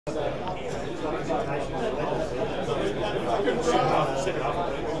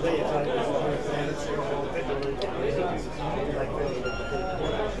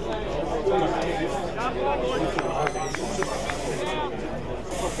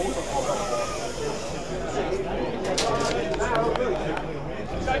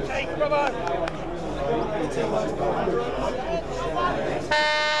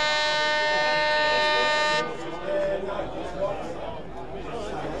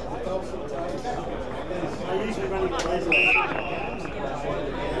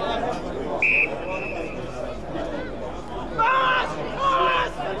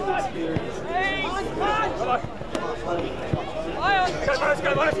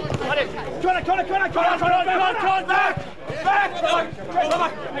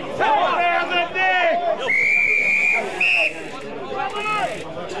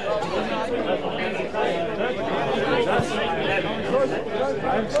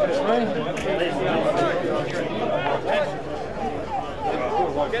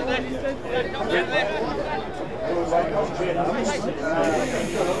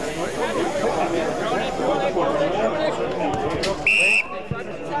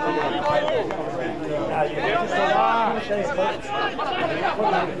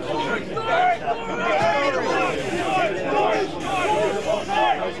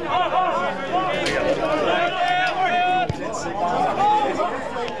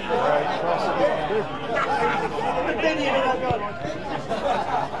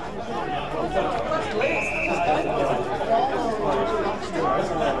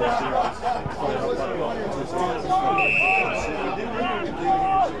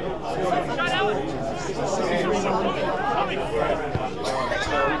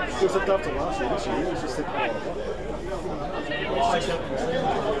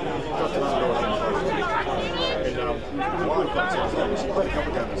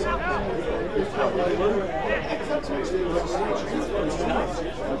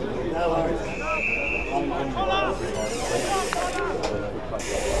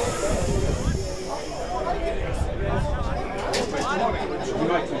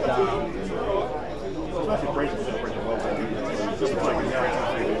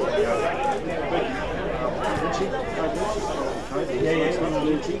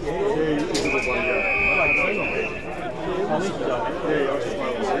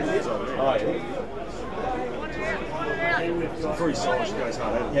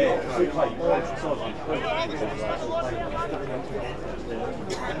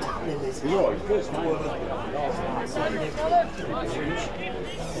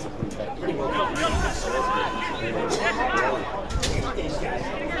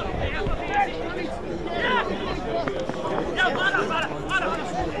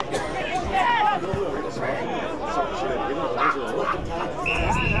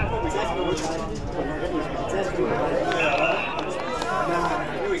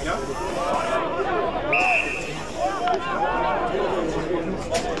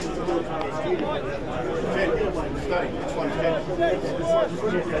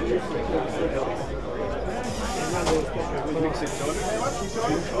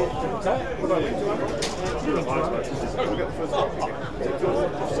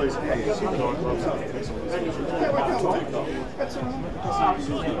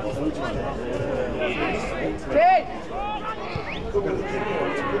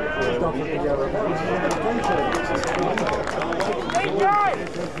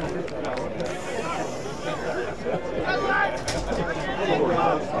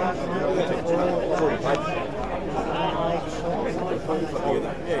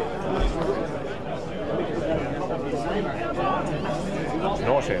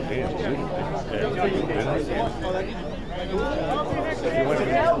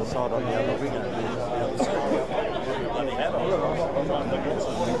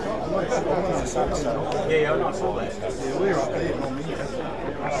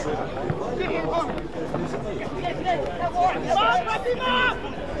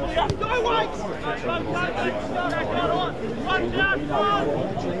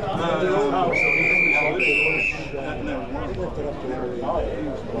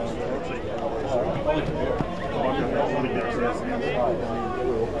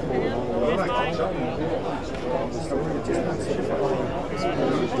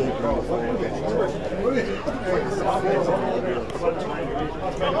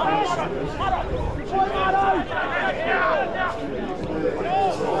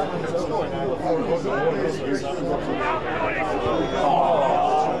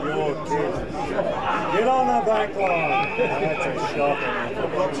Get on that back line. That's a shot.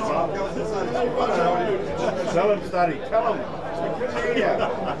 Tell him, Steady. Tell him.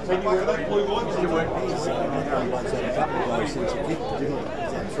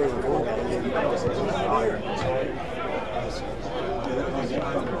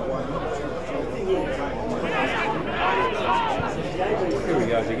 Here he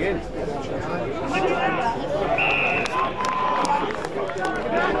goes again.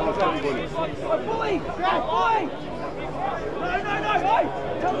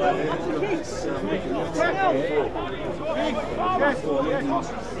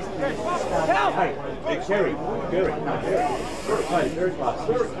 Hey, Kerry. Very fast.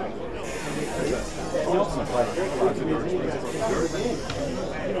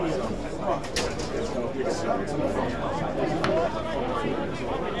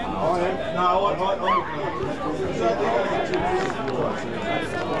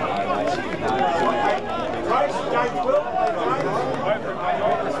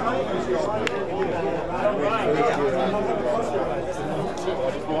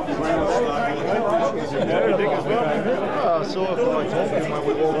 I saw it when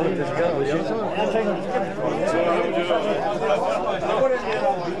we walked in this car the other side.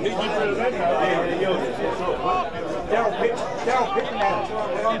 Daryl Pittman had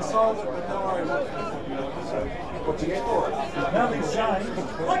it unsold it, but don't worry about it. What'd you get for it? Nothing's changed.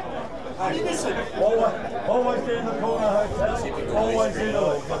 Hey, listen. Always down the corner hotel. Always in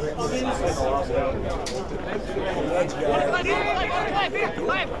all.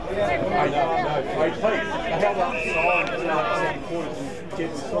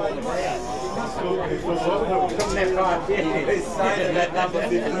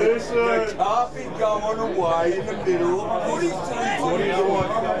 Can't be going away in the middle of footy season.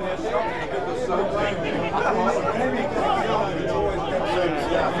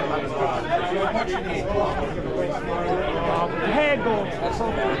 Handball.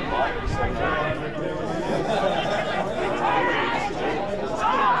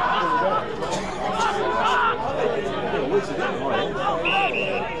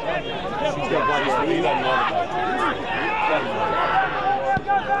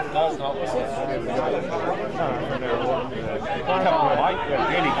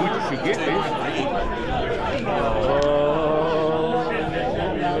 Any good you should get this.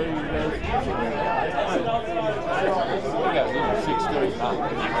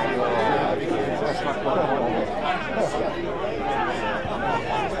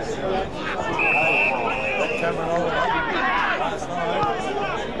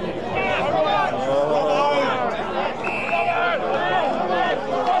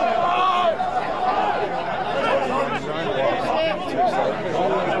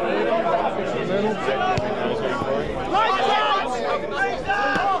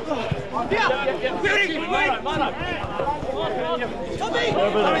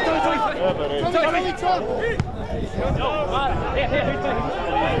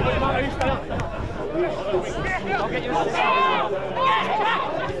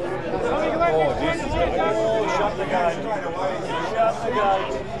 Shut the gate. Shut the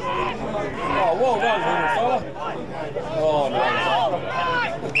gate. Oh, well done, little fella. Oh, no.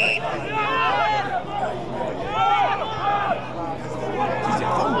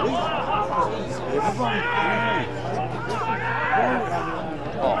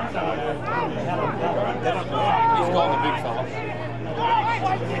 He's gone, the big fella.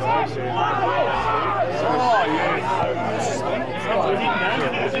 Oh, yeah.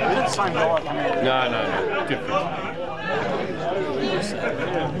 Same guy coming in. No, different.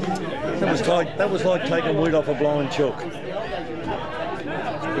 That was like taking wood off a blind chook.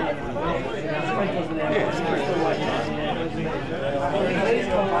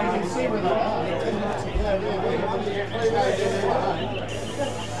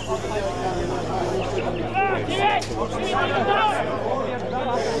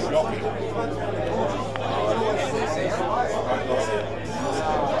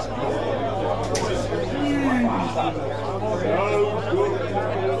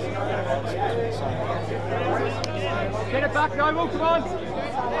 Get it back, Noble, come on!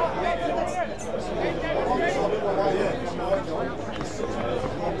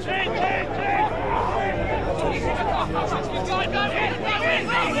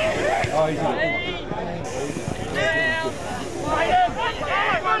 Oh, he's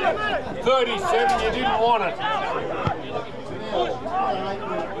 37, you didn't want it.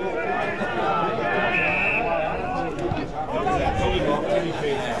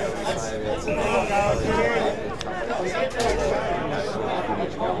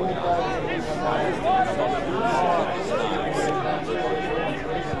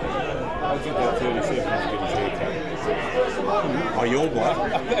 I'll give that 37 to get his haircut. Oh, your one? Oh,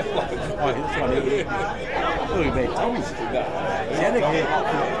 this one here. Look at that, Tommy's. Yannick here.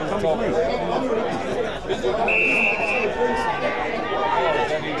 Tommy's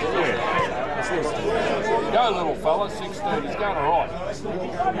Go, little fella, 16. He's going all right.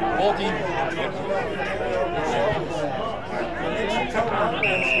 Balti.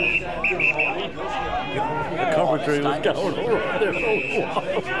 The commentary was going all right there for a while.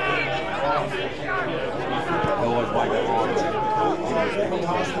 Always make it right.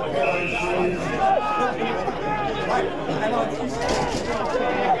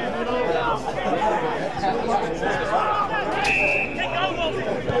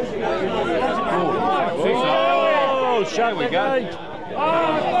 Oh, shame we go. Oh,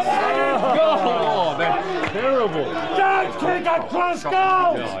 that's terrible. Don't kick it, cross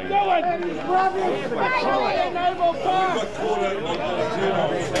goal! Do it! Rubbish! No more fun!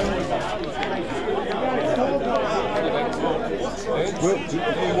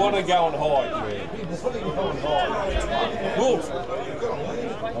 You want to go and hide, man. Wolf.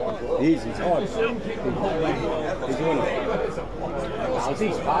 He is, he's hard. He's winning.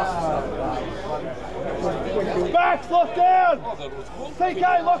 He's fast. Back, lock down! PK,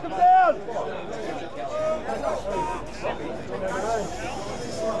 lock him down!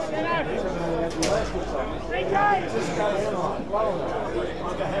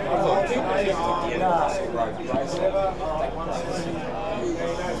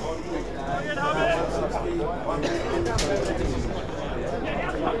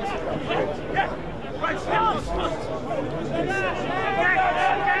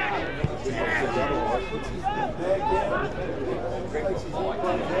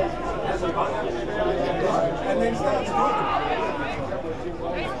 And then starts talking.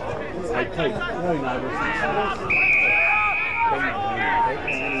 Hey, Pete, no neighbours.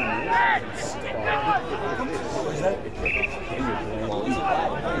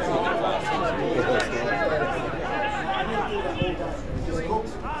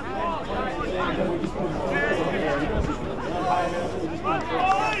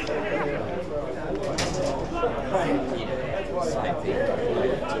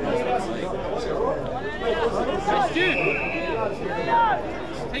 Stu!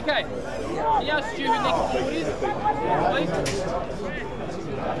 TK, can you ask Stu who next forward is? Please?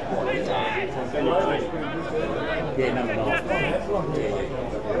 Yeah, number 9.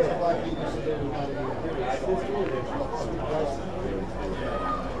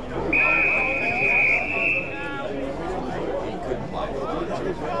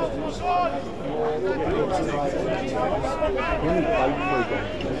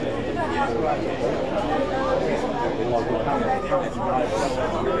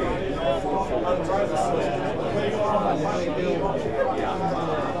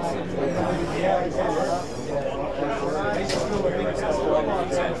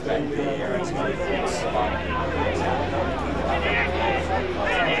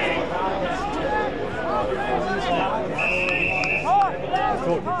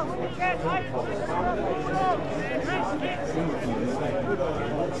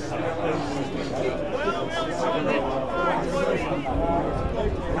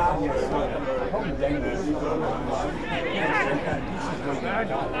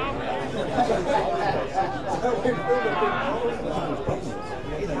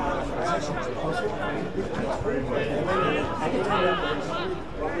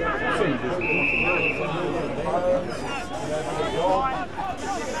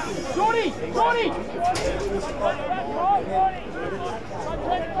 Johnny! Johnny!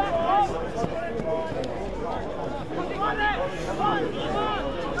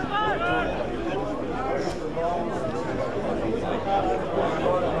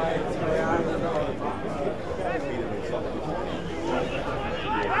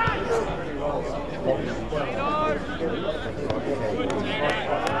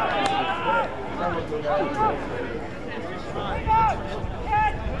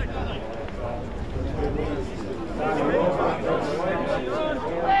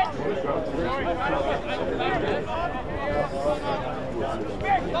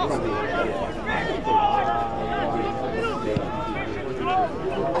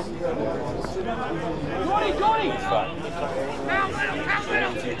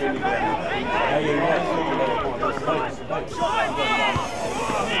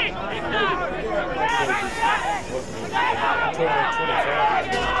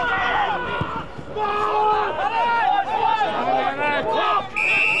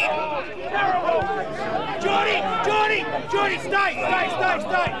 Johnny, stay!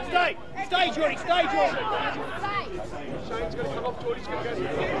 Stay, Jordy, stay, Jordy. Shane's going to come off, Jordy's going to go to the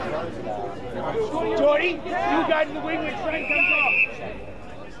wing. Jordy, you go to the wing when Shane comes off.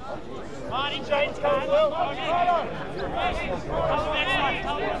 Marty, Shane's coming, Will.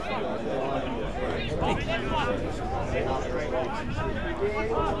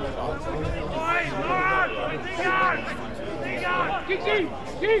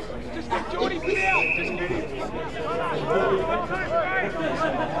 Just get Jordy for now. Just get him.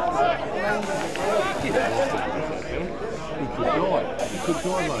 He could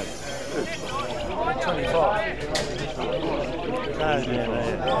die, mate. 25.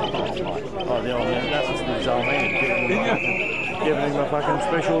 Oh, the old man, that's just his old man giving him a fucking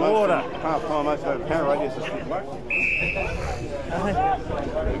special order. Half time, most of a power radius is good, mate.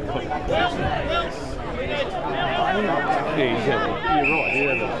 Yeah, you're right, he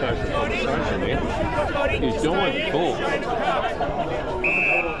had a social conversation there. He's dying to talk.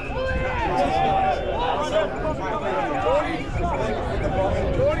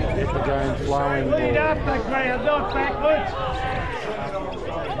 Get the game flowing. Lead up the ground, not backwards.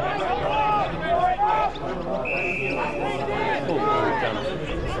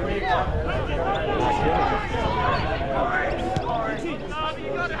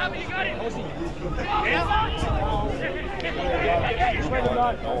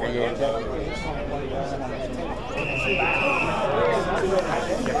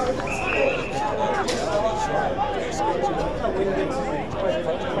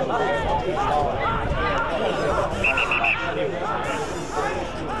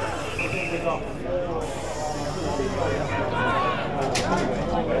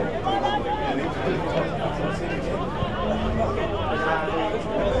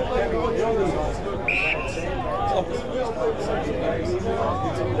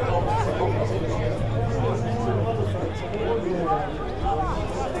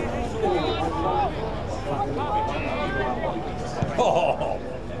 Oh!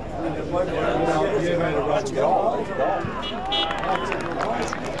 Let's go.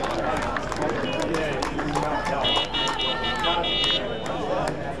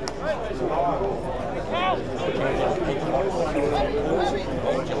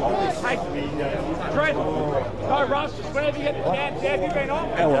 Hey, Trent, go Russ, where have you got the cans? Have you been on?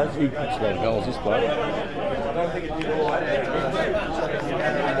 He puts those goals, this player. I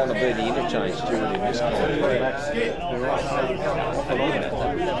want to be the interchange steward in this game.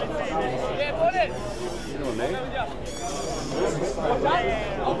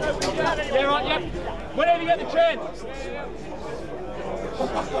 Yeah, right, yep. Whenever you get the chance.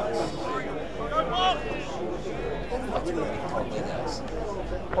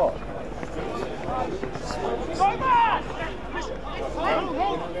 What?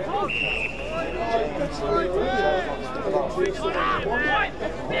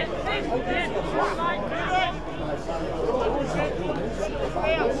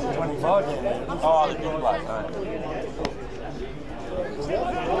 Oh, the good one, mate. He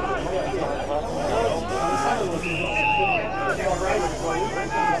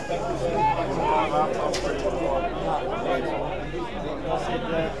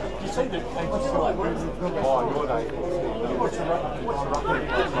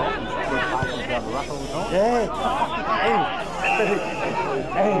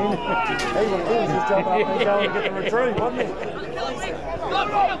would just jump up and go and get the retrieve, wouldn't he?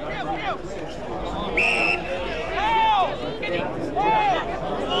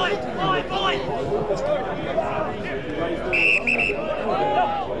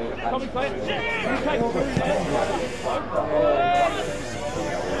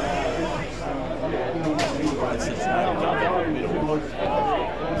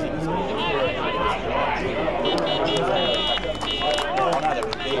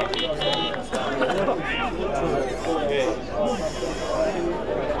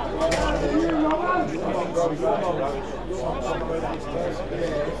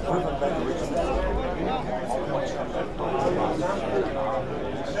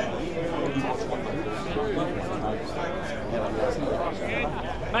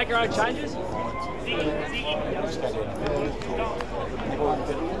 Make our own changes.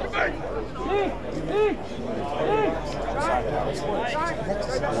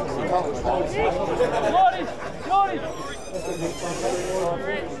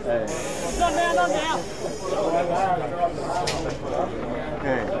 Not now, not now.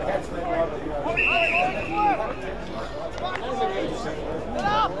 Set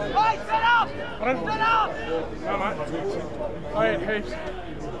up! Right, set up! Set up! No, mate. I had heaps.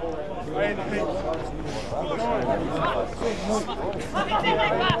 I had heaps.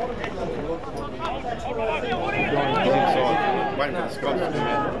 Waiting for the Scots to come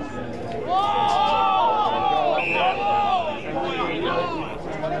out.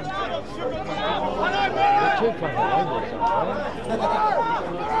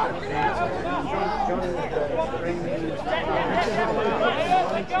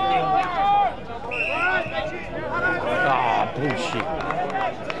 Ah, bullshit.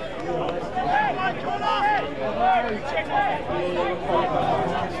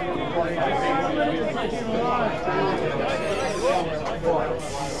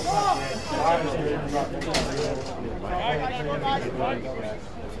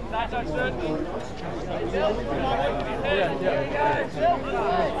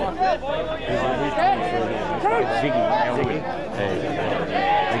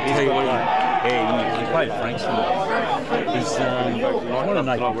 He played Frankston. He's one of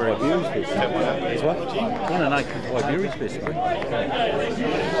Nathan Iberi's best. He's what? One of Nathan Iberi's best, mate.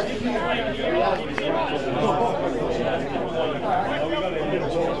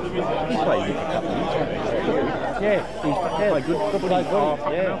 He played a couple of years. Yeah, he's played good play for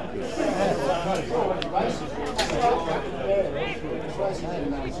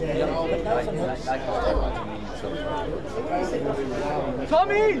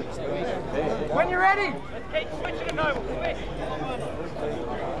Tommy! When you're ready! Let's keep switching it over, quick!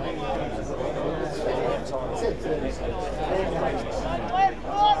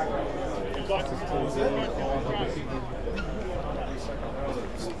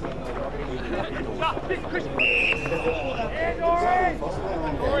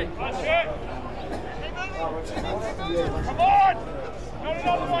 Come on! Not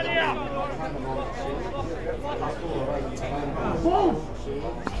another one here!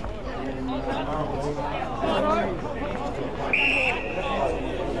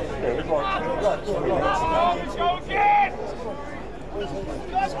 Go again!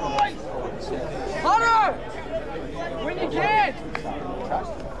 Nice boys! Hunter! When you can!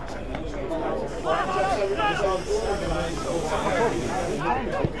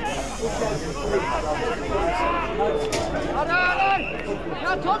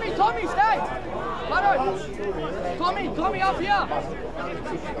 Now Tommy, stay! Tommy up here!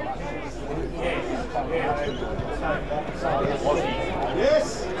 Yes!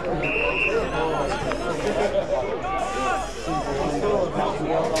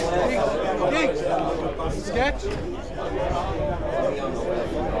 Sketch!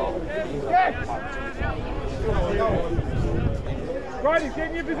 Righty, get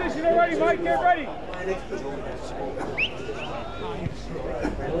in your position already, mate, get ready!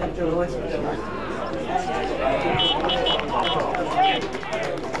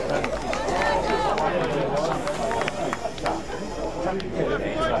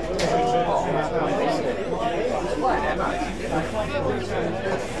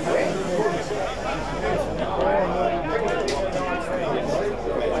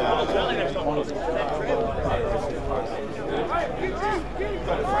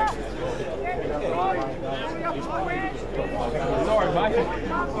 Sorry, mate.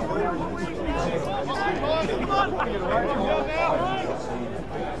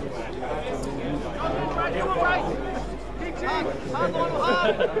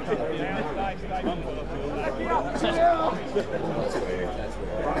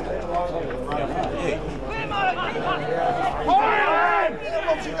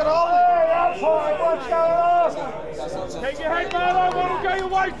 Take your head, man. I want to go your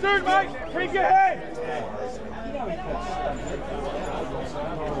way soon, mate. Take your head.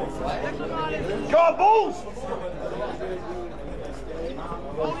 Go on, Bulls!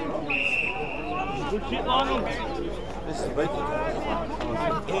 Good shit, Lionel. This is big.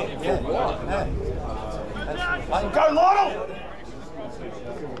 Yeah. Go, Lionel!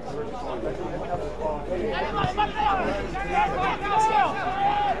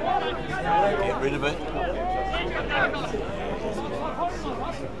 Get rid of it.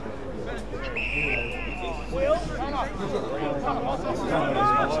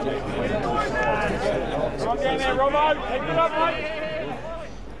 Come down there, Robbo. Take it up, mate.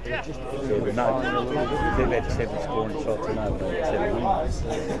 They've had 7 scoring shots and over 7 wins.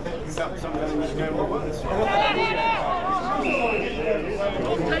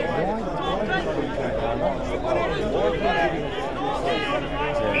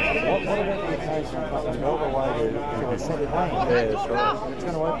 What about the occasion fucking all the way to Saturday? Yeah, that's right. It's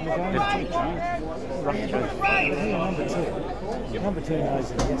going to open the game. Number 2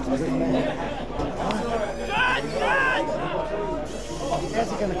 knows that he has to do that. How's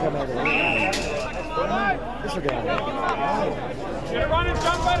he going to come out of there? This will go on. Get a run and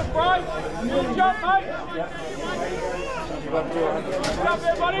jump at it, bro. Good jump, mate. Jump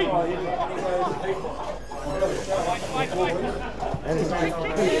there, buddy. Go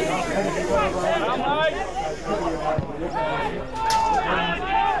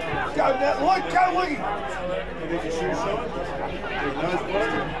that light, go Wiggy!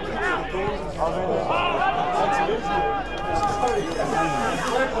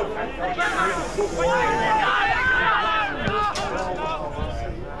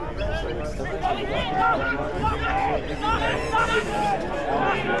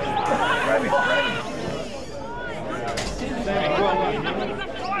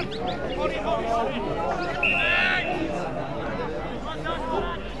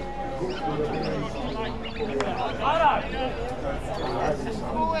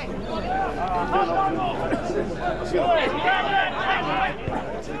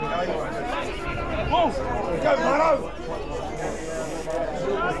 Go, Mano!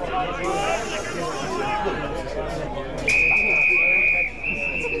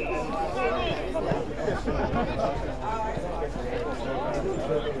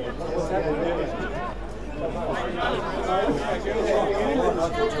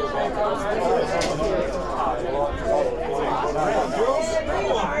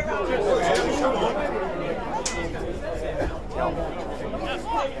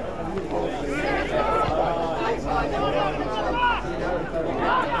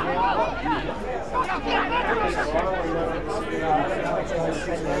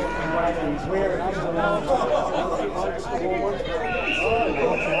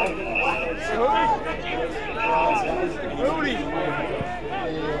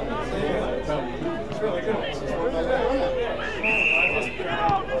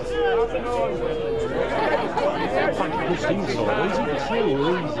 Pushed inside easy, it's so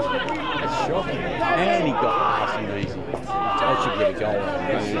easy. It's shocking. And he got passing easy. I should get a goal.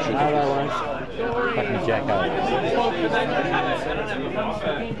 Fucking Jack over.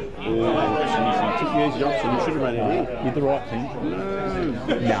 Oh, jeez, he took the easy option. He should have run out here. You did the right thing.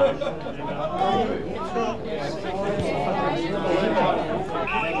 No.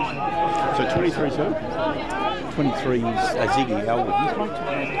 So 23-2? 23 is Ziggy Elwood. He's played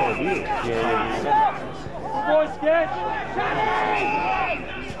 12 years. Yeah. Boys, sketch!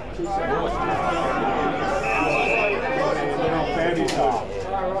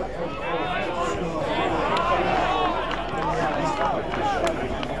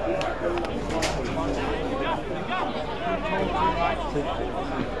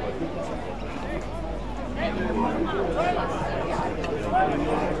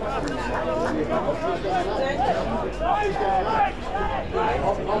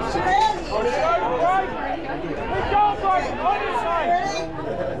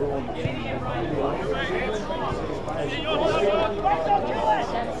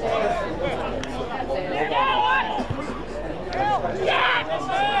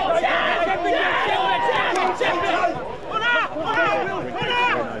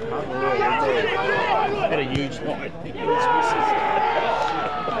 Had a huge night.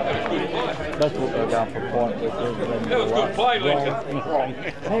 That's what they're going for point with. That was good play, Luca.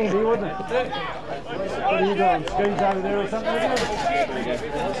 Handy, wasn't it? What are you doing? Skis over there or something?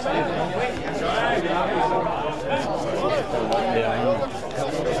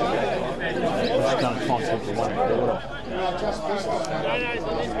 Just going to concept the one quarter.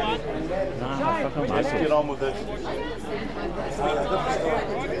 Let's get on with it.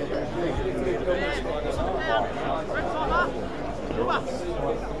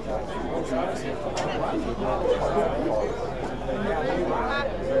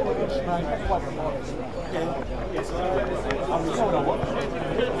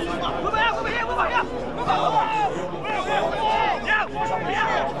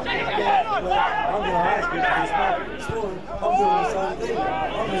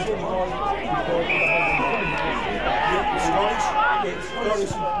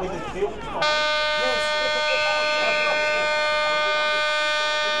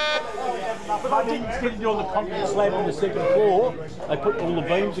 But I didn't do on the concrete slab on the second floor. They put all the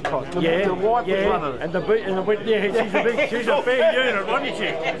beams across. The wife was one of them. And the she's a fair unit, wasn't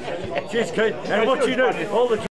she? She's good. And what you do, all the